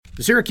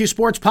The Syracuse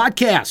Sports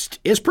Podcast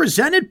is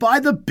presented by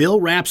the Bill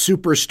Rapp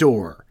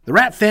Superstore. The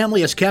Rapp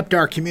family has kept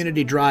our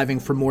community driving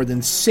for more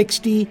than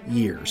 60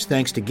 years,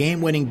 thanks to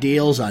game-winning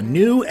deals on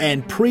new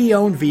and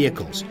pre-owned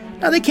vehicles.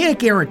 Now, they can't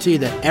guarantee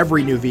that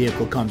every new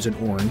vehicle comes in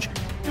orange,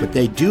 but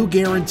they do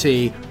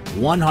guarantee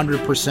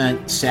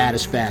 100%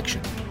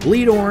 satisfaction.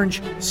 Bleed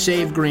orange,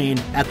 save green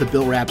at the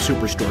Bill Rapp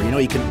Superstore. You know,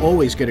 you can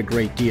always get a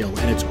great deal,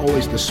 and it's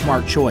always the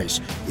smart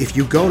choice. If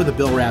you go to the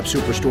Bill Rapp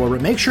Superstore,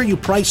 but make sure you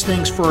price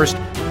things first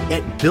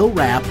at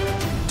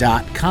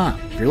BillRapp.com.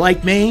 If you're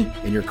like me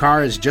and your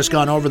car has just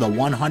gone over the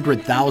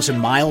 100,000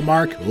 mile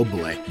mark, oh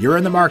boy, you're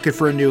in the market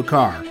for a new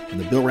car,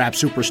 and the Bill Rapp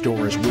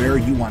Superstore is where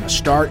you want to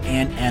start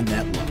and end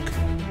that look.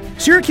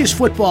 Syracuse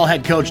football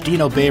head coach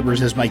Dino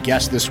Babers is my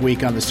guest this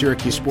week on the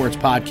Syracuse Sports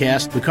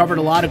Podcast. We covered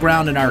a lot of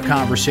ground in our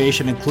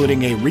conversation,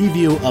 including a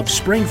review of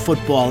spring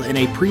football and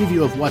a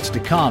preview of what's to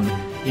come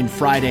in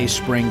Friday's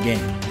spring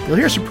game. You'll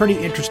hear some pretty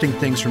interesting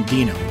things from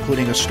Dino,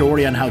 including a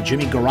story on how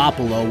Jimmy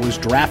Garoppolo was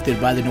drafted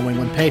by the New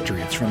England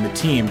Patriots from the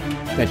team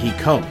that he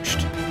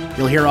coached.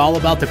 You'll hear all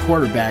about the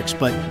quarterbacks,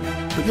 but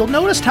you'll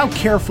notice how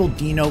careful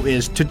Dino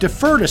is to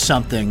defer to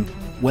something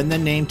when the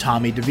name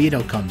Tommy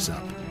DeVito comes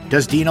up.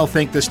 Does Dino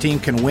think this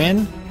team can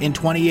win in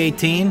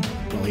 2018?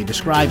 Well, he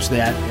describes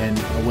that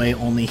in a way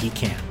only he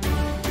can.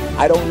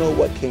 I don't know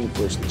what came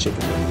first, the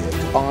chicken or the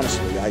egg.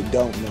 Honestly, I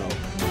don't know.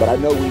 But I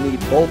know we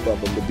need both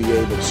of them to be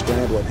able to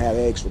scramble and have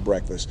eggs for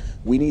breakfast.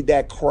 We need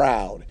that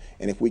crowd.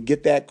 And if we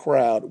get that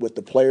crowd with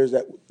the players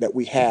that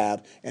we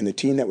have and the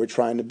team that we're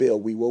trying to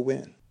build, we will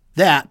win.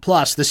 That,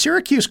 plus the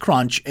Syracuse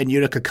Crunch and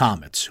Utica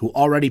Comets, who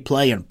already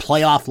play in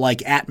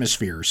playoff-like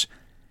atmospheres,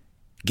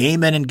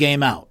 game in and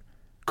game out,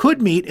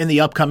 could meet in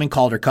the upcoming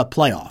Calder Cup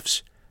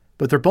playoffs.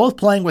 But they're both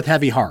playing with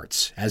heavy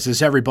hearts, as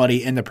is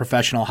everybody in the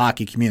professional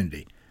hockey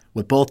community,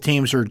 what both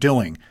teams are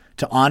doing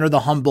to honor the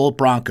Humboldt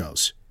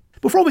Broncos.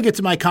 Before we get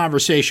to my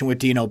conversation with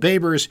Dino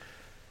Babers,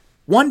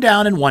 one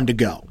down and one to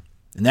go.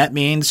 And that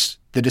means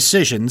the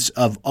decisions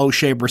of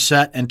O'Shea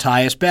Brissett and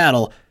Tyus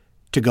Battle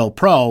to go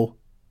pro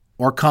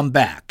or come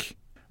back.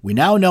 We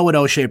now know what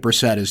O'Shea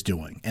Brissett is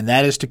doing, and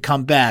that is to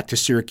come back to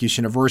Syracuse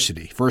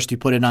University. First, he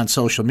put it on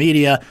social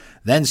media,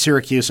 then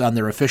Syracuse on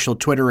their official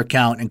Twitter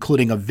account,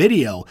 including a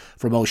video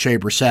from O'Shea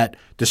Brissett,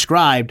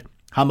 described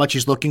how much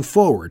he's looking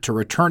forward to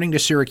returning to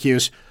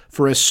Syracuse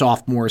for his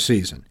sophomore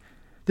season.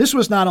 This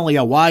was not only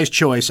a wise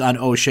choice on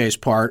O'Shea's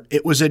part,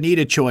 it was a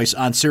needed choice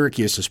on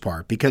Syracuse's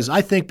part, because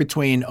I think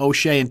between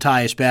O'Shea and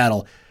Tyus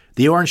Battle,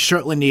 the Orange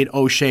certainly need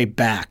O'Shea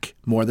back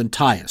more than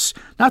Tyus.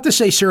 Not to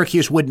say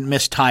Syracuse wouldn't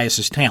miss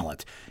Tyus's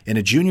talent. In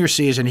a junior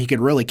season, he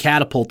could really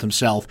catapult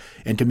himself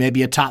into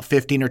maybe a top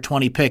 15 or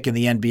 20 pick in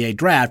the NBA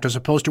draft, as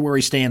opposed to where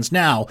he stands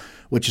now,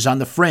 which is on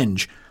the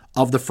fringe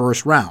of the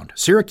first round.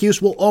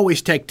 Syracuse will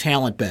always take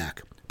talent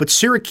back, but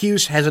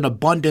Syracuse has an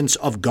abundance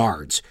of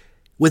guards.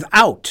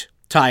 Without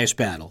Tyus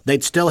Battle,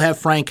 they'd still have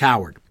Frank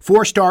Howard,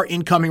 four-star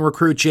incoming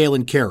recruit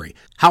Jalen Carey,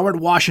 Howard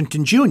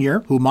Washington Jr.,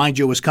 who, mind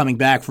you, is coming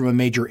back from a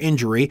major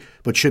injury,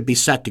 but should be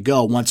set to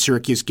go once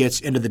Syracuse gets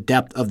into the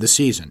depth of the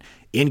season,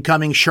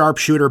 incoming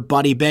sharpshooter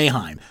Buddy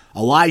Boeheim,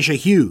 Elijah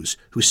Hughes,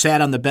 who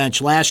sat on the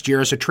bench last year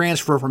as a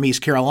transfer from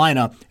East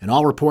Carolina, and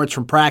all reports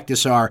from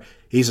practice are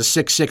he's a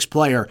 6'6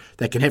 player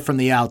that can hit from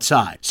the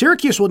outside.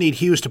 Syracuse will need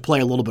Hughes to play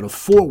a little bit of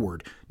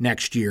forward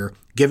next year,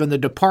 given the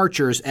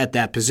departures at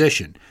that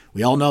position.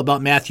 We all know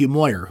about Matthew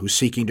Moyer, who's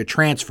seeking to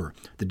transfer.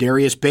 The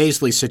Darius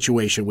Baisley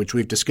situation, which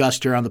we've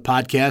discussed here on the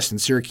podcast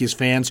and Syracuse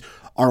fans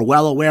are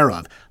well aware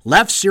of,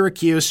 left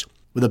Syracuse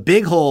with a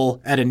big hole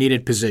at a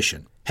needed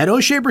position. Had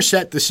O'Shea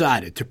Brissett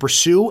decided to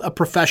pursue a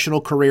professional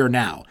career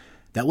now,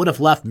 that would have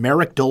left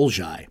Marek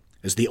Dolzaj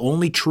as the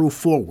only true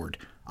forward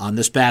on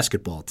this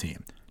basketball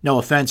team. No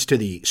offense to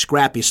the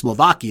scrappy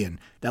Slovakian,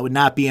 that would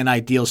not be an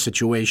ideal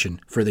situation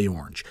for the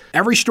Orange.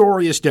 Every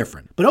story is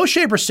different, but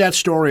O'Shea Brissett's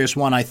story is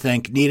one I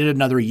think needed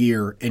another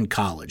year in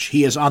college.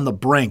 He is on the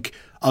brink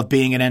of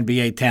being an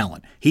NBA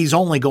talent. He's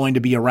only going to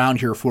be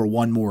around here for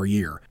one more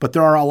year. But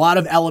there are a lot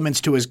of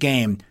elements to his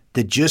game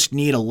that just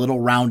need a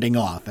little rounding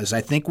off, as I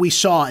think we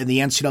saw in the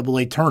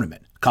NCAA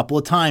tournament. A couple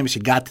of times he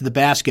got to the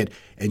basket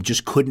and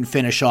just couldn't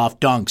finish off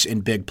dunks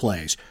in big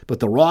plays. But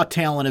the raw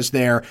talent is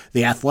there,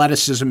 the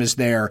athleticism is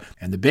there,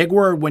 and the big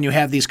word when you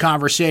have these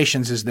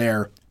conversations is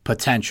there,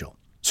 potential.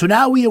 So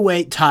now we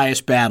await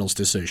Tyus Battle's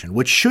decision,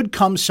 which should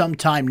come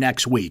sometime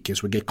next week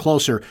as we get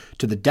closer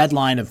to the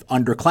deadline of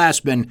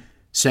underclassmen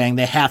saying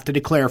they have to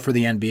declare for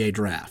the NBA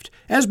draft.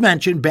 As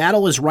mentioned,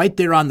 Battle is right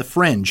there on the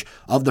fringe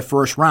of the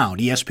first round.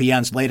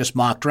 ESPN's latest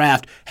mock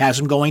draft has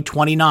him going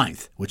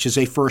 29th, which is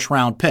a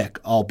first-round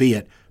pick,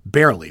 albeit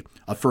barely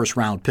a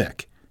first-round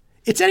pick.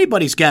 It's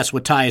anybody's guess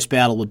what Tyus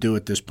Battle will do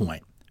at this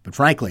point, but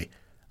frankly,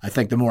 I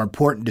think the more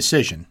important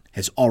decision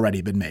has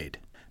already been made.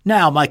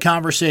 Now, my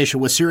conversation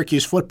with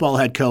Syracuse football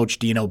head coach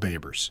Dino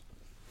Babers.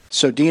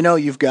 So, Dino,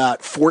 you've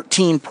got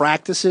 14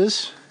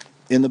 practices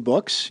in the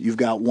books. You've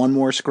got one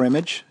more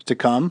scrimmage to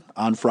come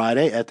on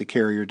Friday at the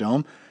Carrier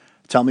Dome.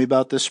 Tell me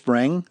about this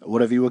spring.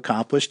 What have you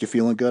accomplished? You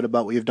feeling good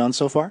about what you've done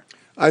so far?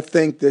 I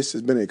think this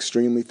has been an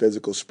extremely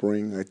physical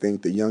spring. I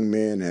think the young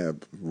men have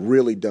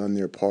really done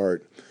their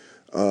part.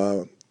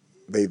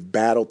 They've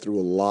battled through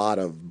a lot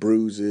of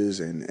bruises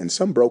and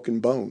some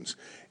broken bones,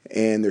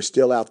 and they're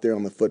still out there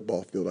on the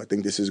football field. I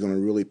think this is going to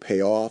really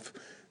pay off.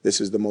 This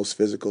is the most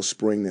physical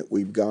spring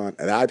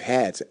that I've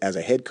had as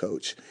a head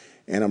coach,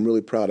 and I'm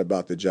really proud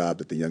about the job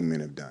that the young men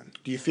have done.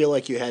 Do you feel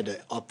like you had to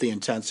up the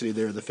intensity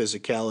there, the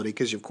physicality?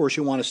 Because, of course,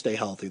 you want to stay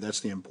healthy. That's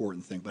the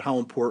important thing. But how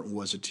important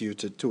was it to you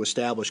to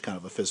establish kind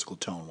of a physical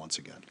tone once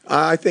again?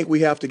 I think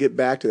we have to get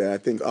back to that. I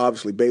think,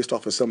 obviously, based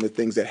off of some of the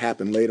things that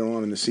happened later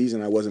on in the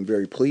season, I wasn't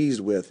very pleased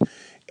with.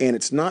 And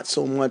it's not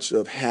so much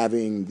of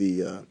having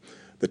the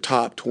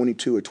top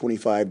 22 or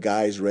 25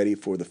 guys ready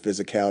for the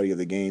physicality of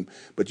the game,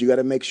 but you got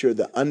to make sure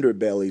the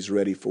underbelly's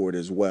ready for it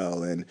as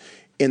well. And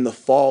in the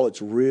fall,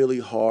 it's really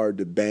hard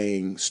to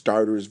bang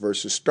starters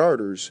versus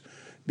starters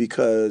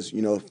because,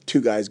 if two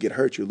guys get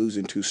hurt, you're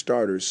losing two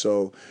starters.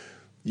 So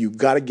you've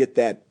got to get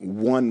that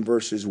one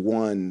versus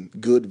one,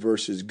 good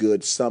versus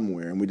good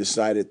somewhere. And we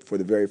decided for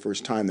the very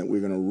first time that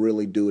we're going to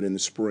really do it in the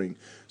spring.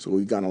 So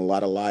we've gotten a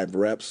lot of live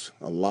reps,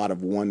 a lot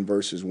of one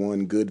versus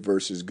one, good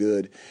versus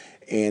good.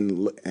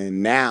 And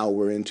now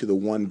we're into the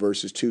one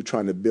versus two,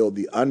 trying to build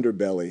the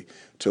underbelly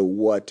to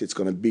what it's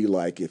going to be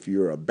like if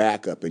you're a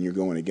backup and you're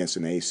going against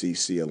an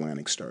ACC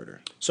Atlantic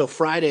starter. So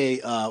Friday,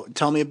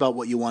 tell me about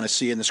what you want to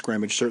see in the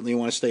scrimmage. Certainly you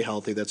want to stay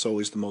healthy. That's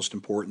always the most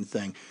important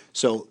thing.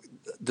 So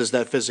does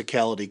that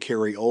physicality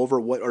carry over?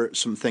 What are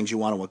some things you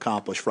want to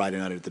accomplish Friday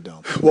night at the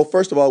Dome? Well,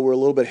 first of all, we're a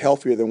little bit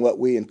healthier than what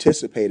we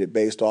anticipated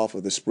based off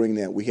of the spring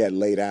that we had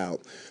laid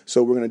out.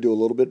 So we're going to do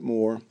a little bit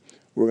more.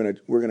 We're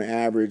going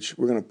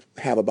to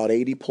have about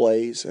 80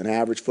 plays. An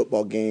average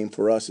football game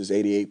for us is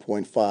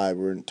 88.5.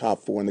 We're in top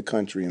 4 in the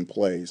country in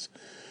plays.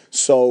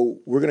 So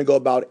we're going to go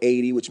about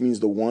 80, which means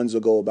the ones will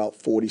go about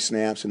 40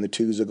 snaps and the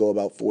twos will go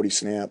about 40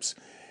 snaps.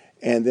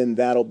 And then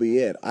that'll be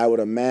it. I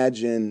would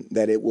imagine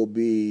that it will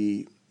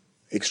be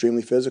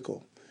extremely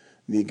physical.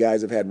 The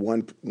guys have had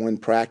one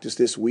practice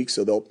this week,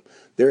 so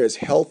they're as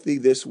healthy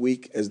this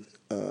week as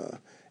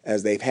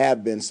they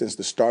have been since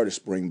the start of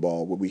spring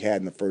ball, what we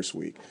had in the first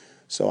week.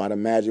 So I'd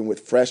imagine with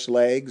fresh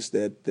legs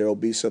that there'll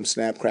be some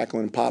snap,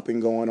 crackling, and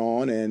popping going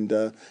on, and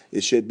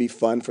it should be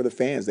fun for the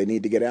fans. They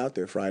need to get out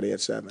there Friday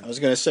at 7. I was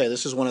going to say,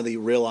 this is one of the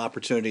real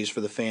opportunities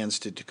for the fans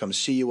to come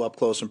see you up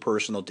close and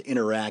personal, to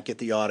interact, get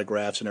the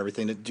autographs and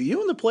everything. Do you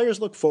and the players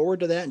look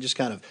forward to that and just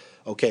kind of,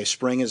 okay,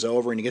 spring is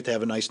over and you get to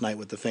have a nice night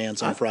with the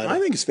fans on Friday? I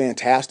think it's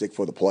fantastic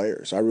for the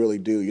players. I really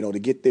do. To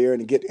get there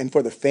and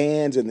for the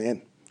fans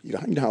and you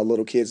know how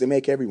little kids, they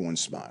make everyone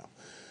smile.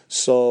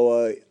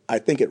 So I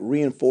think it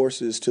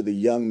reinforces to the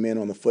young men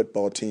on the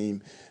football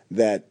team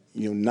that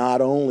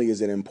not only is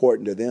it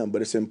important to them,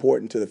 but it's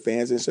important to the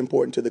fans and it's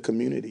important to the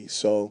community.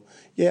 So,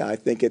 yeah, I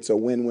think it's a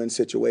win-win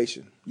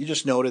situation. You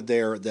just noted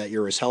there that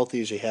you're as healthy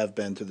as you have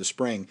been through the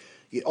spring.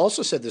 You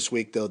also said this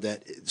week, though,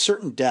 that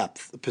certain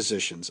depth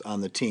positions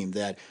on the team,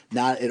 that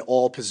not at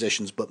all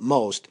positions but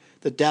most,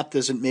 the depth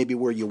isn't maybe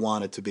where you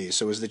want it to be.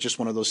 So is it just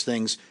one of those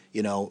things,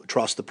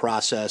 trust the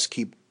process,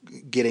 keep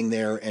getting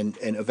there, and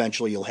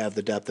eventually you'll have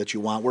the depth that you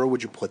want? Where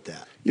would you put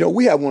that?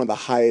 We have one of the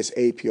highest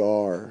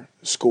APR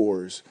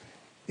scores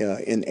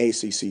in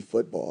ACC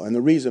football. And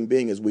the reason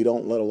being is we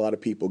don't let a lot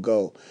of people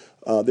go.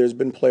 There's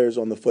been players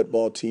on the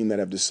football team that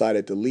have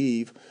decided to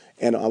leave,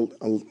 and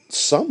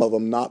some of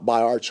them not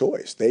by our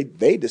choice.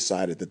 They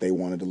decided that they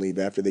wanted to leave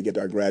after they get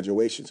our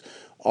graduations.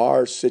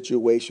 Our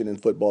situation in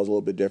football is a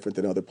little bit different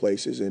than other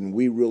places, and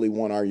we really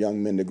want our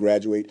young men to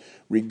graduate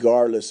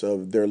regardless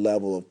of their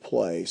level of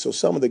play. So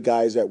some of the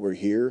guys that were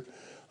here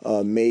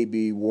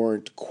maybe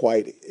weren't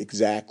quite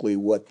exactly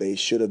what they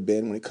should have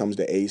been when it comes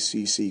to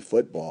ACC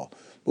football.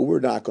 But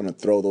we're not going to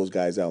throw those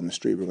guys out in the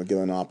street. We're going to give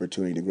them an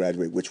opportunity to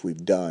graduate, which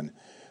we've done.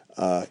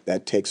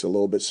 That takes a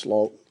little bit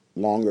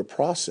longer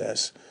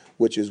process,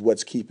 which is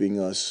what's keeping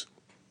us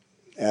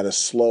at a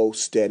slow,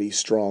 steady,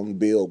 strong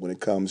build when it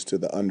comes to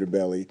the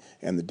underbelly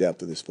and the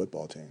depth of this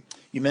football team.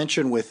 You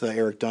mentioned with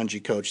Eric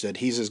Dungey, Coach, that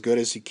he's as good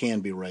as he can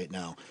be right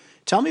now.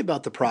 Tell me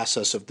about the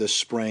process of this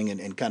spring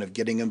and kind of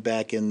getting him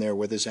back in there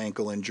with his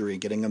ankle injury,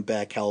 getting him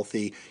back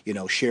healthy,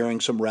 sharing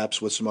some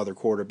reps with some other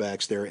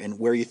quarterbacks there, and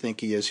where you think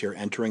he is here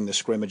entering the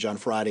scrimmage on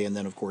Friday and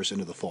then, of course,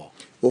 into the fall.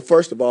 Well,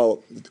 first of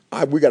all,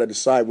 we got to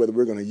decide whether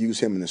we're going to use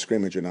him in the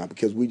scrimmage or not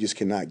because we just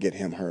cannot get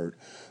him hurt.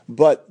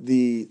 But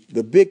the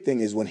big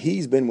thing is when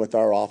he's been with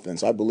our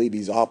offense, I believe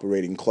he's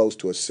operating close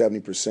to a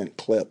 70%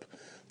 clip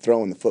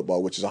throwing the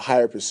football, which is a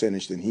higher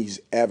percentage than he's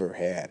ever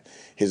had.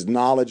 His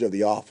knowledge of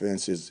the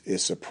offense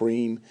is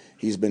supreme.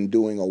 He's been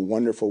doing a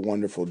wonderful,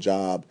 wonderful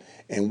job,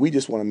 and we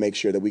just want to make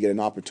sure that we get an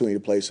opportunity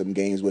to play some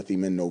games with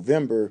him in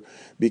November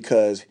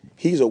because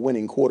he's a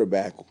winning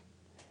quarterback.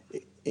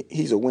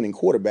 He's a winning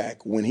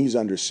quarterback when he's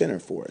under center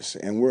for us,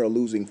 and we're a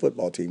losing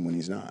football team when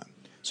he's not.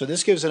 So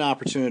this gives an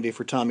opportunity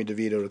for Tommy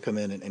DeVito to come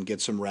in and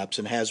get some reps,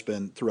 and has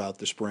been throughout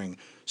the spring,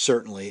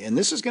 certainly. And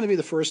this is going to be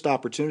the first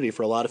opportunity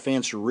for a lot of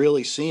fans to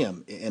really see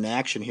him in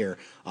action here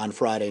on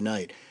Friday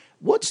night.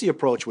 What's the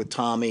approach with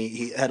Tommy?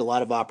 He had a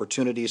lot of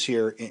opportunities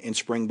here in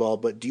spring ball,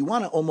 but do you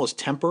want to almost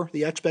temper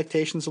the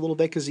expectations a little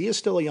bit because he is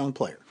still a young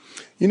player?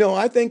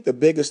 I think the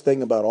biggest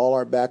thing about all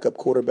our backup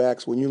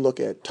quarterbacks, when you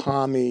look at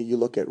Tommy, you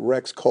look at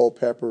Rex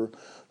Culpepper,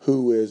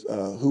 who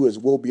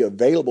will be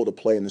available to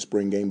play in the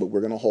spring game, but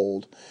we're going to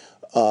hold.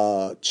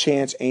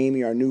 Chance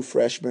Amy, our new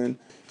freshman,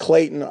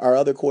 Clayton, our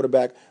other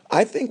quarterback.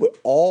 I think with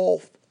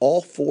all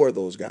four of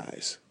those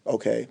guys,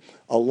 okay,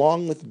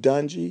 along with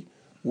Dungy,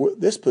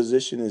 this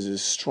position is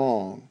as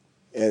strong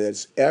as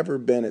it's ever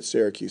been at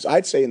Syracuse.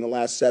 I'd say in the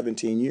last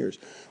 17 years,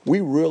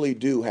 we really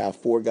do have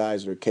four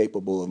guys that are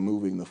capable of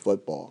moving the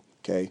football,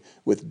 okay,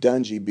 with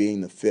Dungy being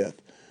the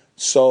fifth.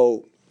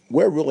 So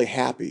we're really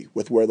happy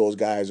with where those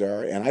guys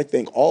are, and I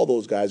think all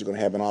those guys are going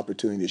to have an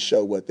opportunity to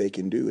show what they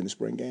can do in the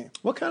spring game.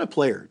 What kind of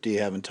player do you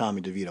have in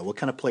Tommy DeVito? What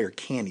kind of player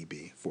can he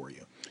be for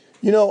you?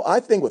 I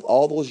think with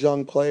all those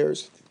young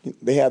players,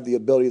 they have the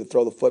ability to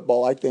throw the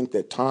football. I think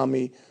that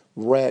Tommy,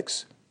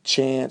 Rex,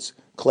 Chance,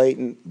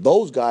 Clayton,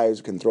 those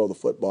guys can throw the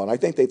football. And I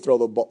think they throw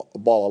the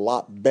ball a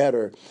lot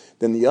better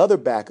than the other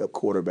backup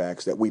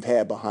quarterbacks that we've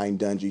had behind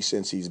Dungy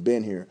since he's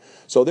been here.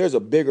 So there's a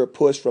bigger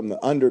push from the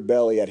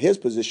underbelly at his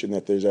position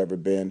that there's ever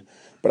been.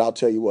 But I'll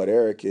tell you what,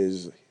 Eric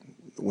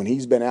when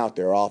he's been out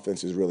there,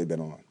 offense has really been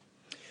on.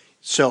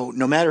 So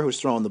no matter who's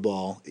throwing the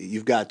ball,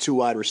 you've got two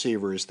wide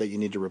receivers that you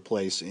need to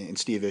replace in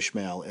Steve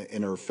Ishmael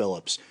and Irv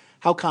Phillips.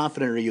 How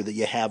confident are you that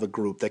you have a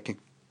group that can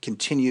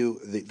continue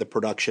the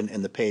production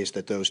and the pace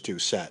that those two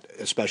set,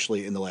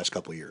 especially in the last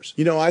couple of years?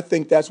 I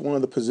think that's one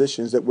of the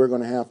positions that we're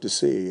going to have to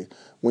see.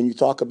 When you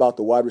talk about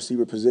the wide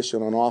receiver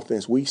position on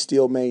offense, we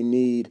still may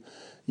need,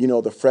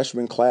 the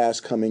freshman class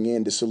coming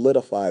in to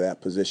solidify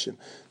that position.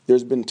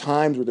 There's been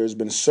times where there's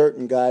been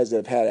certain guys that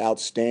have had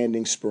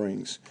outstanding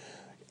springs.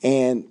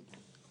 And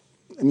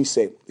let me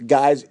say,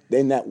 guys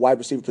in that wide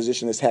receiver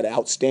position has had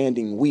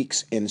outstanding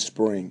weeks in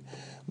spring.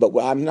 But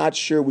I'm not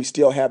sure we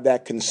still have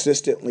that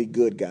consistently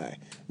good guy.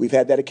 We've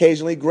had that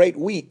occasionally great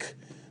week,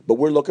 but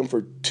we're looking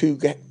for two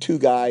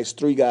guys,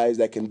 three guys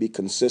that can be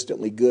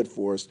consistently good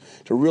for us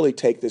to really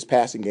take this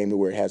passing game to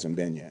where it hasn't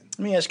been yet.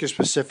 Let me ask you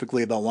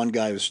specifically about one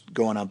guy who's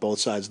going on both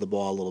sides of the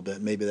ball a little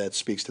bit. Maybe that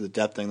speaks to the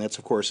depth thing. That's,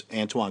 of course,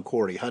 Antoine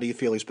Cordy. How do you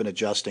feel he's been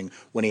adjusting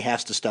when he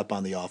has to step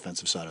on the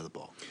offensive side of the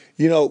ball?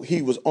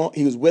 He was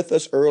with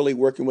us early,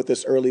 working with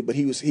us early, but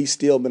he's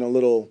still been a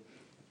little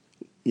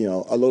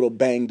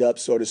banged up,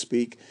 so to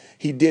speak.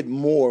 He did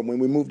more. When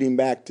we moved him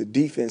back to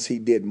defense, he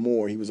did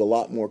more. He was a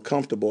lot more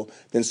comfortable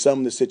than some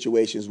of the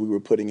situations we were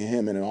putting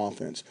him in an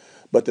offense.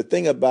 But the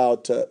thing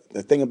about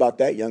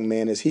that young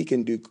man is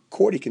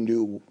Cordy can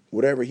do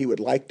whatever he would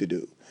like to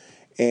do.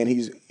 And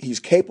he's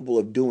capable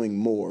of doing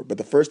more. But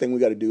the first thing we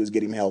got to do is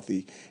get him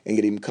healthy and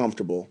get him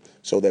comfortable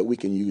so that we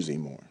can use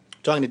him more.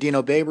 Talking to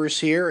Dino Babers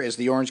here as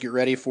the Orange get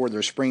ready for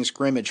their spring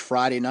scrimmage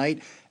Friday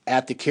night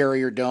at the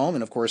Carrier Dome,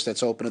 and of course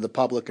that's open to the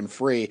public and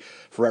free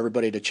for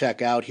everybody to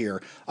check out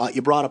here.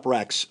 You brought up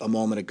Rex a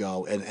moment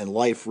ago, and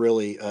life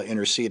really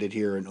interceded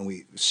here, and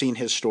we've seen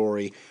his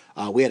story.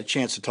 We had a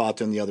chance to talk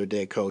to him the other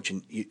day, Coach,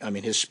 and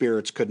his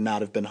spirits could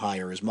not have been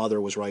higher. His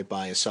mother was right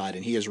by his side,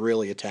 and he is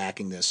really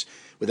attacking this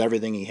with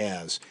everything he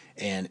has.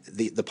 And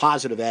the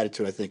positive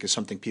attitude, I think, is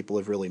something people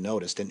have really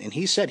noticed. And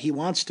he said he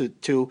wants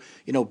to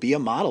be a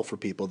model for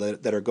people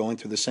that are going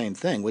through the same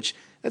thing, which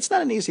that's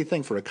not an easy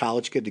thing for a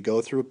college kid to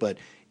go through, but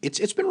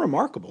it's been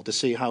remarkable to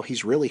see how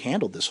he's really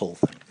handled this whole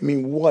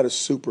thing. What a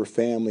super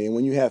family. And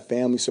when you have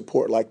family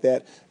support like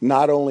that,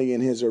 not only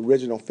in his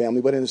original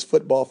family, but in his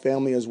football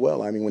family as well.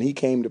 When he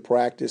came to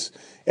practice,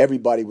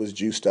 everybody was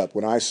juiced up.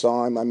 When I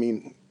saw him,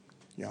 I'm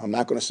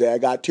not going to say I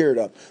got teared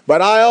up,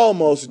 but I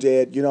almost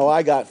did.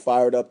 I got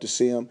fired up to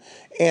see him.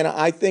 And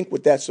I think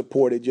with that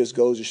support, it just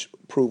goes to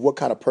prove what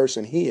kind of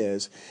person he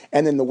is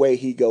and then the way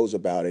he goes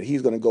about it.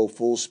 He's going to go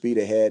full speed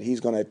ahead. He's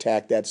going to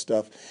attack that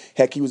stuff.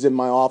 Heck, he was in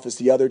my office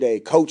the other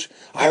day. Coach,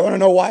 I want to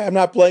know why I'm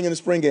not playing in the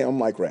spring game. I'm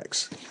like,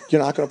 Rex,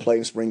 you're not going to play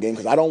in the spring game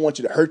because I don't want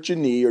you to hurt your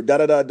knee or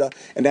da-da-da-da.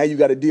 And now you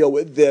got to deal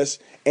with this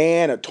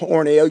and a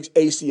torn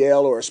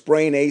ACL or a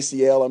sprained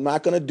ACL. I'm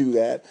not going to do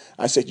that.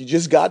 I said, you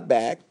just got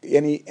back.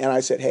 And I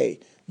said, hey,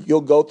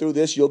 you'll go through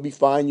this. You'll be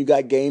fine. You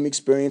got game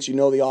experience. You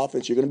know the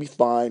offense. You're going to be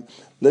fine.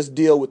 Let's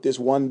deal with this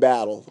one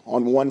battle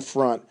on one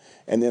front,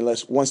 and then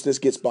once this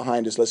gets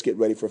behind us, let's get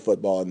ready for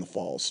football in the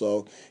fall.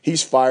 So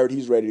he's fired.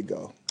 He's ready to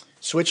go.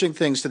 Switching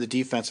things to the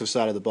defensive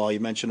side of the ball,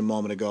 you mentioned a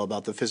moment ago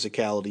about the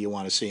physicality you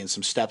want to see and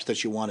some steps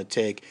that you want to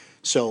take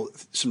so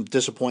some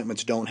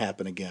disappointments don't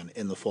happen again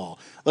in the fall.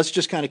 Let's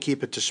just kind of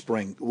keep it to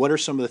spring. What are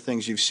some of the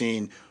things you've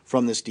seen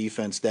from this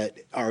defense that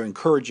are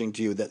encouraging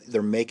to you that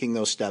they're making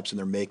those steps and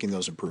they're making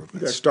those improvements? You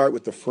got to start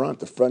with the front.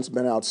 The front's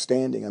been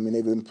outstanding.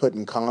 They've been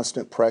putting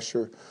constant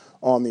pressure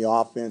on the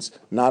offense,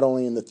 not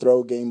only in the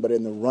throw game but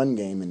in the run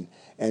game.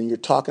 And you're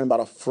talking about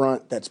a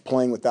front that's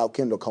playing without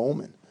Kendall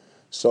Coleman.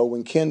 So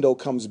when Kendall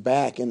comes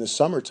back in the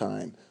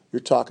summertime, you're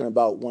talking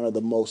about one of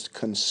the most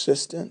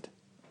consistent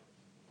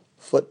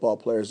football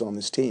players on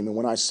this team. And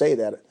when I say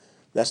that,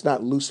 that's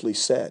not loosely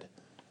said.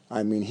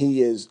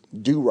 He is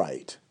do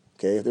right.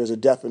 Okay, if there's a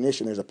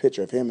definition, there's a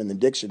picture of him in the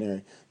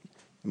dictionary.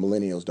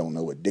 Millennials don't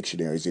know what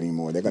dictionaries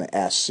anymore. They're going to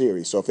ask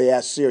Siri. So if they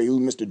ask Siri who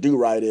Mr.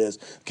 Do-Right is,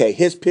 okay,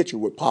 his picture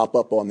would pop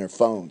up on their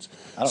phones.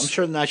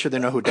 I'm not sure they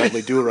know who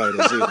Dudley Do-Right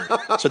is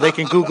either. So they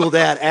can Google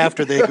that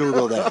after they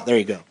Google that. There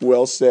you go.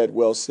 Well said,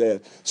 well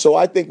said. So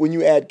I think when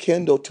you add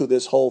Kendall to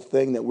this whole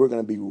thing that we're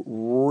going to be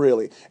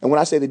really, and when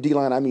I say the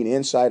D-line, I mean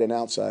inside and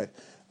outside.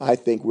 I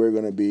think we're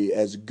going to be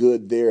as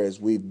good there as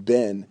we've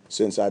been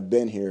since I've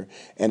been here.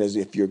 And as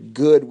if you're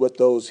good with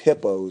those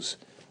hippos,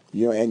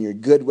 and you're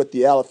good with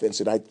the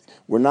elephants. And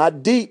we're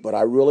not deep, but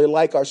I really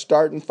like our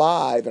starting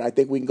five, and I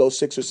think we can go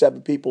 6 or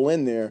 7 people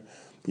in there.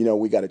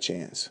 We got a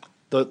chance.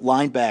 The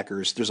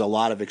linebackers, there's a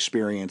lot of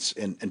experience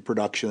in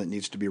production that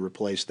needs to be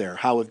replaced there.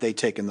 How have they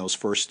taken those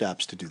first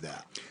steps to do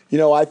that?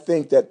 I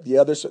think that the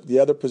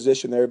other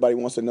position that everybody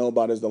wants to know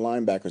about is the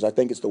linebackers. I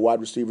think it's the wide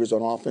receivers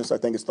on offense. I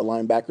think it's the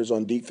linebackers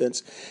on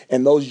defense.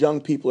 And those young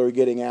people are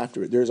getting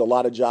after it. There's a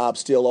lot of jobs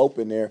still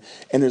open there,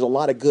 and there's a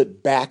lot of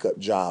good backup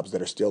jobs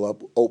that are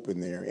still open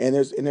there. And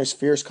there's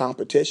fierce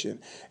competition.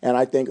 And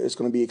I think it's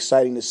going to be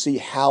exciting to see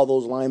how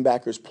those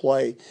linebackers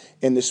play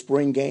in the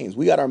spring games.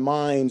 We got our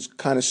minds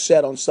kind of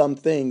set on some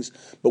things,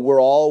 but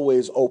we're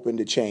always open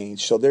to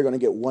change. So they're going to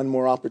get one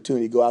more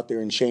opportunity to go out there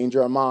and change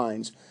our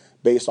minds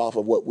based off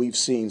of what we've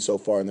seen so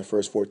far in the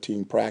first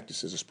 14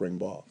 practices of spring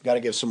ball. Got to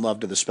give some love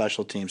to the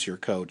special teams here,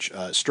 Coach.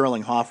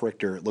 Sterling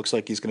Hoffrichter looks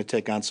like he's going to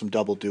take on some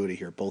double duty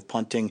here, both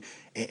punting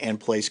and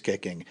place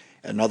kicking.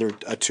 Another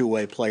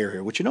two-way player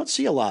here, which you don't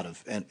see a lot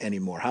of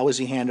anymore. How is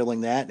he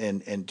handling that,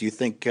 and do you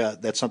think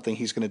that's something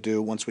he's going to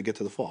do once we get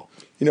to the fall?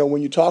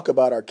 When you talk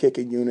about our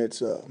kicking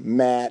units,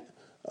 Matt,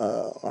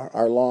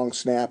 our long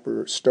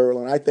snapper,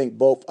 Sterling, I think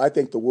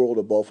the world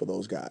of both of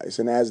those guys.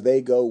 And as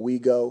they go, we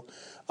go.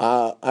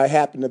 I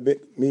happened to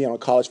be on a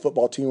college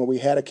football team where we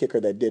had a kicker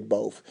that did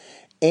both.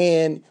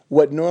 And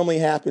what normally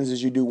happens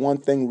is you do one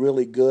thing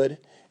really good,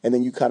 and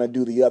then you kind of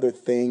do the other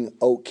thing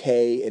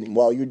okay. And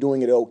while you're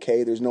doing it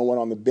okay, there's no one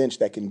on the bench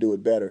that can do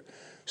it better.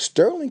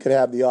 Sterling could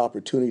have the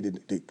opportunity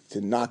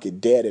to knock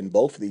it dead in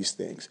both of these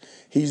things.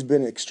 He's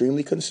been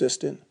extremely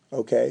consistent,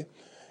 okay,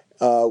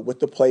 with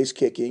the place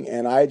kicking,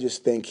 and I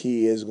just think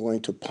he is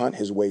going to punt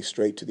his way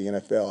straight to the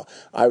NFL.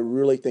 I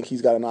really think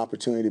he's got an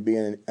opportunity to be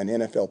an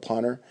NFL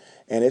punter,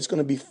 and it's going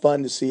to be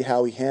fun to see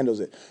how he handles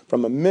it.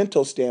 From a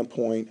mental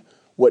standpoint,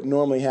 what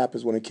normally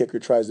happens when a kicker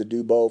tries to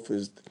do both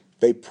is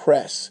they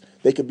press.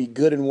 They could be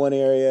good in one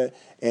area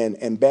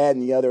and bad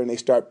in the other, and they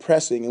start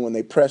pressing, and when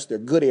they press, their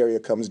good area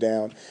comes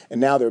down,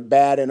 and now they're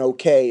bad and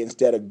okay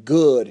instead of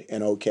good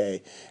and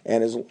okay.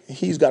 And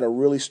he's got a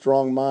really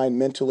strong mind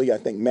mentally. I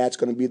think Matt's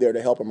going to be there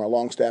to help him, our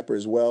long snapper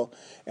as well.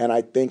 And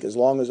I think as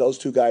long as those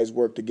two guys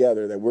work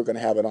together, that we're going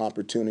to have an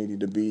opportunity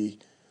to be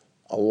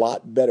a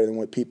lot better than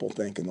what people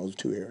think in those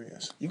two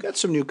areas. You've got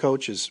some new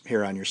coaches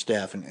here on your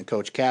staff, and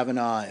Coach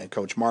Kavanaugh and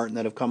Coach Martin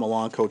that have come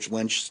along. Coach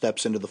Lynch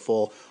steps into the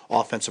full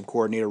offensive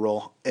coordinator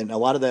role, and a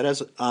lot of that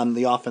is on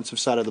the offensive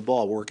side of the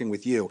ball, working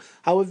with you.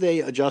 How have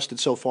they adjusted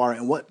so far,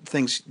 and what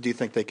things do you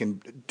think they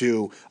can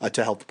do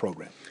to help the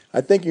program?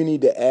 I think you need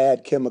to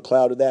add Kim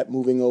McLeod to that,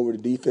 moving over to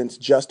defense.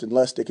 Justin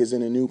Lustig is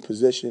in a new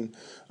position.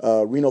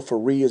 Reno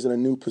Ferree is in a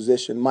new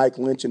position. Mike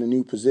Lynch in a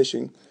new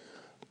position.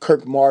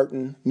 Kirk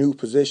Martin, new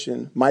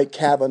position. Mike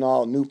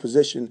Kavanaugh, new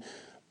position.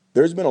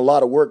 There's been a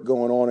lot of work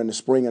going on in the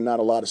spring and not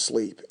a lot of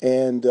sleep.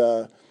 And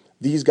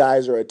these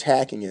guys are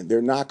attacking it.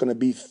 They're not going to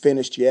be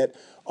finished yet.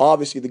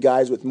 Obviously, the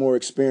guys with more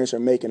experience are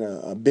making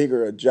a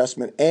bigger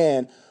adjustment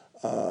and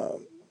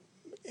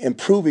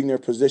improving their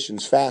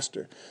positions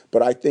faster.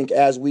 But I think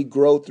as we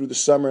grow through the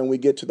summer and we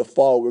get to the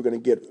fall, we're going to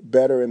get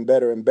better and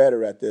better and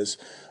better at this.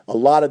 A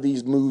lot of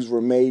these moves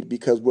were made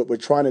because what we're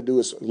trying to do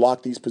is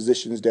lock these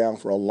positions down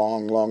for a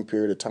long, long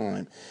period of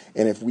time.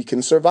 And if we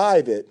can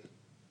survive it,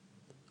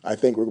 I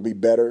think we're going to be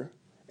better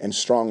and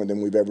stronger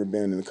than we've ever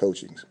been in the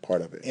coaching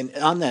part of it. And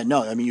on that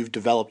note, I mean, you've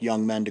developed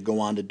young men to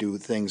go on to do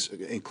things,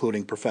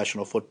 including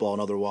professional football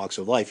and other walks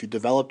of life. You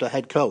developed a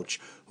head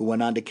coach who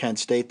went on to Kent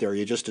State there.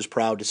 You're just as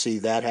proud to see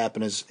that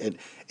happen as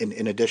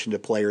in addition to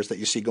players that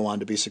you see go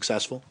on to be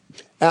successful?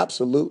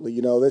 Absolutely.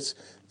 That's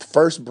the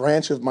first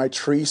branch of my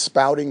tree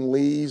spouting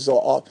leaves.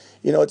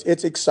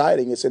 It's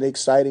exciting. It's an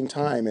exciting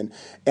time.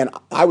 And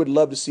I would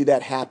love to see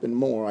that happen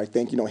more. I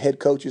think, head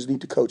coaches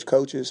need to coach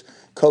coaches.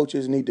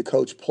 Coaches need to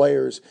coach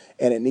players.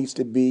 And it needs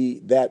to be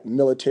that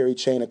military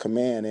chain of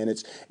command. And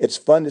it's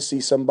fun to see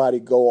somebody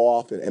go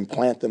off and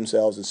plant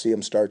themselves and see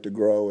them start to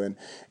grow. And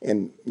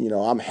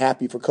I'm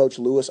happy for Coach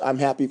Lewis. I'm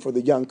happy for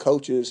the young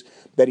coaches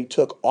that he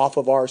took off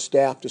of our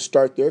staff to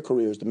start their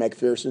careers, the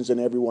McPhersons and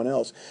everyone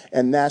else.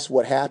 And that's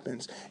what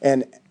happens.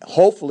 And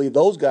hopefully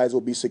those guys will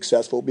be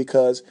successful,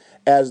 because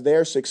as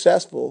they're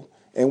successful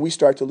and we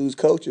start to lose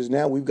coaches,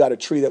 now we've got a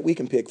tree that we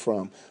can pick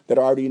from that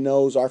already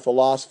knows our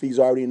philosophies,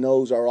 already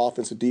knows our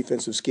offensive,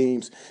 defensive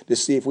schemes, to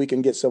see if we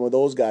can get some of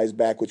those guys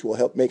back, which will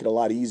help make it a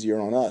lot easier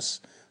on us.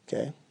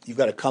 Okay. You've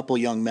got a couple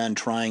young men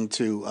trying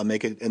to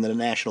make it in the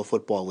National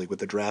Football League with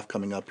the draft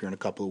coming up here in a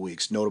couple of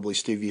weeks, notably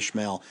Steve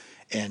Ishmael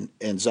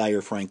and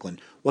Zaire Franklin.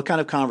 What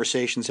kind of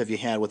conversations have you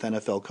had with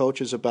NFL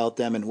coaches about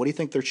them, and what do you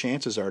think their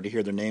chances are to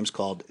hear their names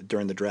called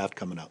during the draft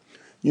coming up?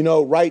 You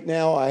know, right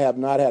now I have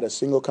not had a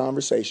single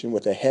conversation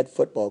with a head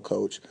football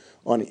coach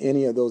on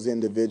any of those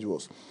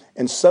individuals.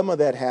 And some of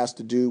that has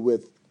to do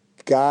with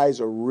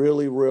guys are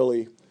really,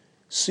 really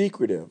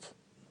secretive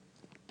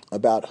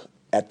about,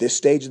 at this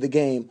stage of the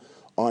game,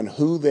 on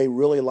who they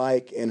really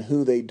like and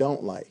who they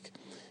don't like.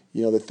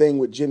 You know, the thing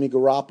with Jimmy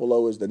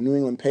Garoppolo is the New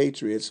England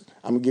Patriots.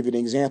 I'm going to give you an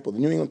example. The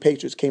New England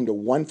Patriots came to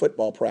one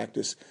football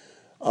practice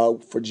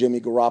for Jimmy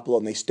Garoppolo,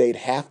 and they stayed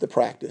half the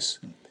practice,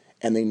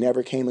 and they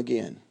never came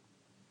again.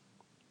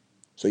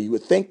 So you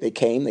would think they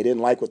came, they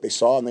didn't like what they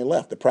saw, and they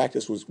left. The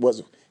practice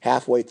was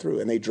halfway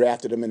through, and they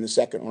drafted him in the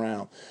second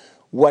round.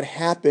 What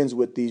happens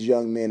with these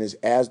young men is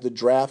as the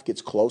draft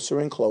gets closer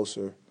and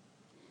closer,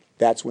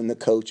 that's when the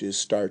coaches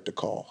start to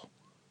call,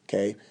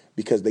 okay?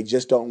 Because they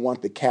just don't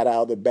want the cat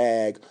out of the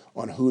bag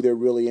on who they're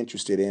really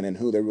interested in and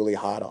who they're really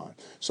hot on.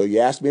 So you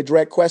asked me a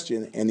direct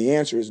question, and the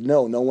answer is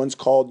no one's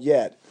called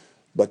yet,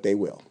 but they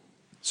will.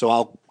 So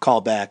I'll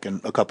call back in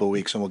a couple of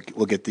weeks, and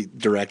we'll get the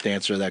direct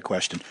answer to that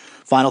question.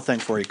 Final thing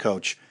for you,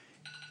 Coach.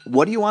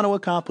 What do you want to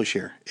accomplish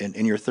here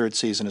in your third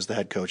season as the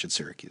head coach at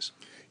Syracuse?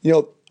 You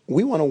know,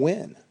 we want to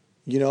win.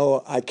 You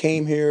know, I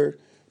came here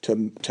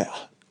to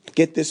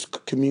get this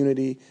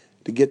community,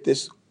 to get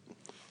this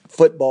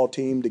football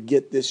team, to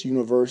get this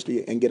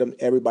university, and get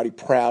everybody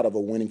proud of a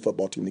winning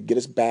football team, to get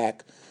us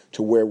back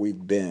to where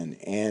we've been.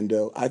 And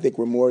I think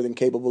we're more than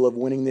capable of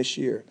winning this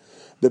year.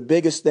 The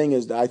biggest thing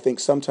is that I think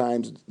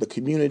sometimes the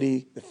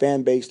community, the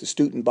fan base, the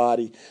student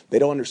body, they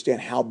don't understand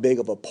how big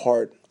of a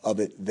part of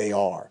it they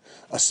are,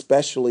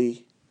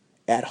 especially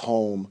at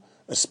home,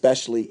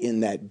 especially in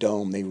that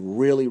dome. They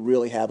really,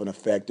 really have an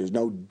effect. There's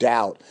no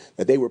doubt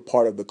that they were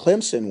part of the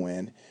Clemson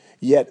win,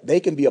 yet they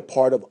can be a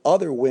part of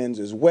other wins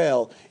as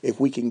well if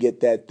we can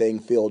get that thing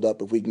filled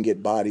up, if we can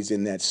get bodies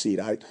in that seat.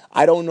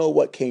 I don't know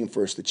what came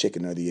first, the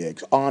chicken or the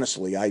eggs.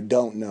 Honestly, I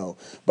don't know.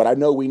 But I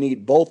know we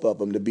need both of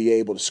them to be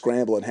able to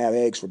scramble and have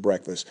eggs for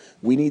breakfast.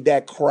 We need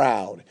that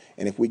crowd.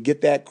 And if we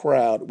get that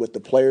crowd with the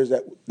players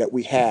that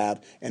we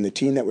have and the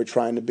team that we're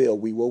trying to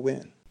build, we will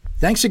win.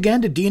 Thanks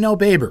again to Dino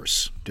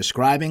Babers,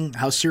 describing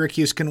how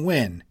Syracuse can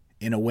win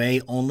in a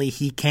way only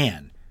he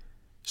can.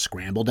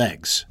 Scrambled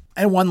eggs.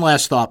 And one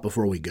last thought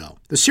before we go.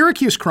 The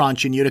Syracuse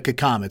Crunch and Utica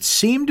Comets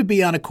seem to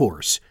be on a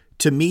course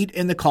to meet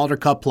in the Calder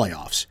Cup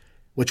playoffs,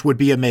 which would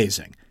be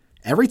amazing.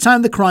 Every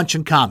time the Crunch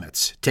and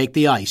Comets take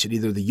the ice at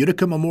either the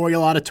Utica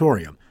Memorial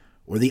Auditorium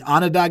or the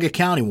Onondaga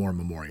County War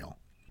Memorial,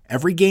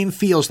 every game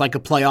feels like a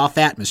playoff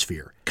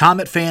atmosphere.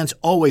 Comet fans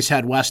always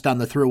head west on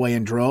the Thruway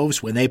in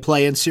droves when they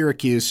play in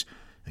Syracuse,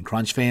 and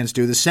Crunch fans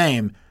do the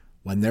same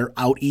when they're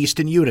out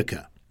east in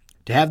Utica.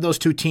 To have those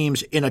two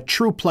teams in a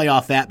true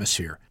playoff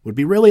atmosphere would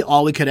be really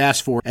all we could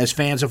ask for as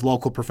fans of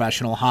local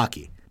professional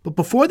hockey. But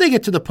before they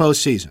get to the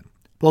postseason,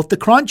 both the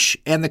Crunch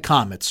and the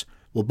Comets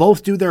will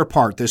both do their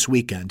part this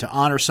weekend to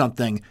honor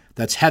something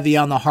that's heavy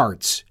on the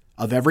hearts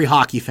of every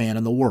hockey fan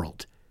in the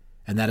world,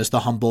 and that is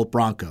the Humboldt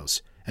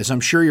Broncos. As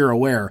I'm sure you're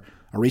aware,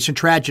 a recent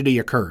tragedy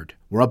occurred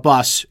where a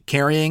bus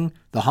carrying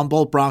the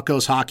Humboldt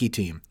Broncos hockey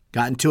team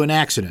got into an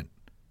accident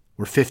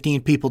where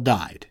 15 people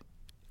died.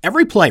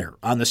 Every player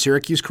on the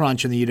Syracuse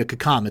Crunch and the Utica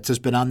Comets has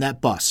been on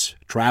that bus,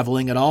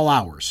 traveling at all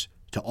hours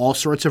to all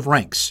sorts of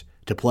rinks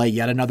to play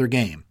yet another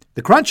game.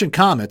 The Crunch and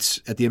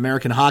Comets at the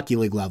American Hockey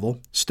League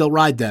level still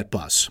ride that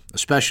bus,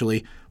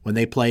 especially when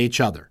they play each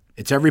other.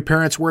 It's every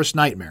parent's worst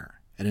nightmare,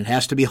 and it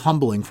has to be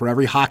humbling for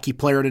every hockey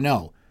player to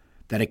know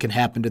that it can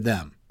happen to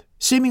them.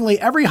 Seemingly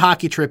every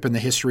hockey trip in the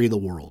history of the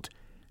world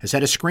has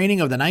had a screening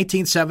of the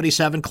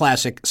 1977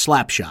 classic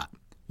Slapshot.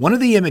 One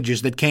of the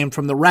images that came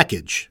from the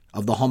wreckage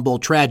of the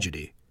Humboldt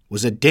tragedy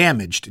was a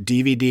damaged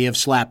DVD of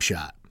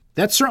Slapshot.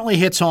 That certainly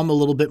hits home a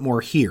little bit more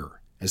here,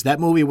 as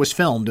that movie was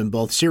filmed in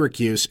both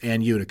Syracuse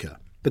and Utica.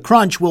 The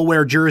Crunch will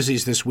wear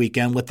jerseys this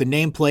weekend with the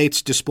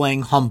nameplates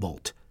displaying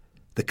Humboldt.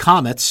 The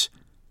Comets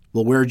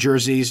will wear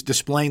jerseys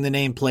displaying the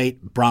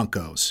nameplate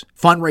Broncos.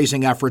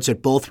 Fundraising efforts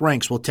at both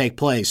rinks will take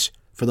place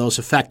for those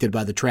affected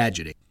by the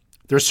tragedy.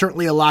 There's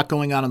certainly a lot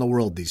going on in the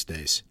world these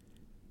days,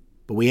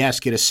 but we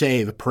ask you to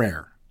save a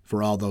prayer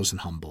for all those in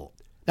Humboldt.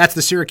 That's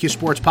the Syracuse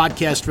Sports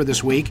Podcast for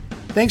this week.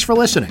 Thanks for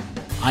listening.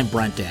 I'm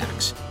Brent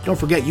Axe. Don't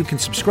forget you can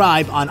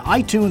subscribe on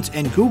iTunes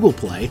and Google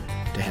Play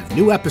to have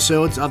new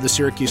episodes of the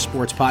Syracuse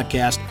Sports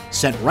Podcast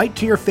sent right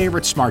to your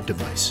favorite smart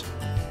device.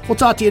 We'll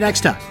talk to you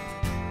next time.